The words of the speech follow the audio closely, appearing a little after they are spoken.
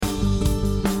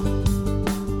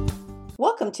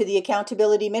Welcome to the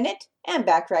Accountability Minute and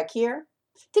Backrack here.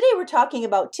 Today we're talking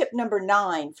about tip number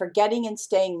 9 for getting and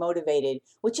staying motivated,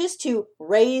 which is to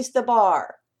raise the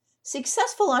bar.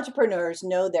 Successful entrepreneurs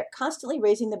know that constantly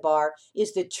raising the bar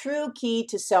is the true key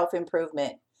to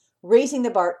self-improvement. Raising the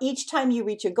bar each time you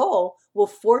reach a goal will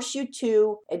force you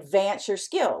to advance your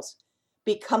skills,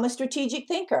 become a strategic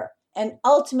thinker, and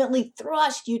ultimately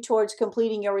thrust you towards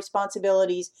completing your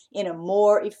responsibilities in a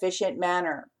more efficient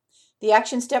manner. The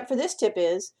action step for this tip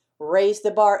is raise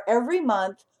the bar every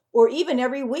month or even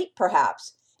every week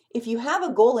perhaps. If you have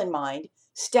a goal in mind,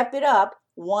 step it up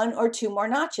 1 or 2 more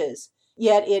notches,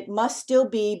 yet it must still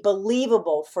be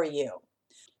believable for you.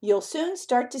 You'll soon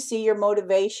start to see your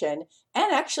motivation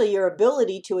and actually your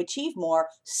ability to achieve more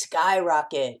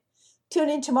skyrocket. Tune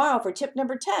in tomorrow for tip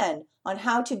number 10 on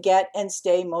how to get and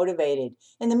stay motivated.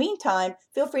 In the meantime,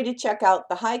 feel free to check out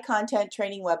the high content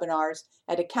training webinars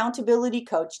at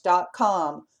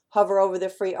accountabilitycoach.com. Hover over the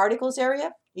free articles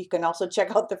area. You can also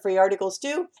check out the free articles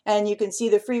too, and you can see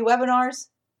the free webinars.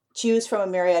 Choose from a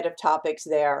myriad of topics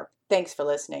there. Thanks for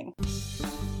listening.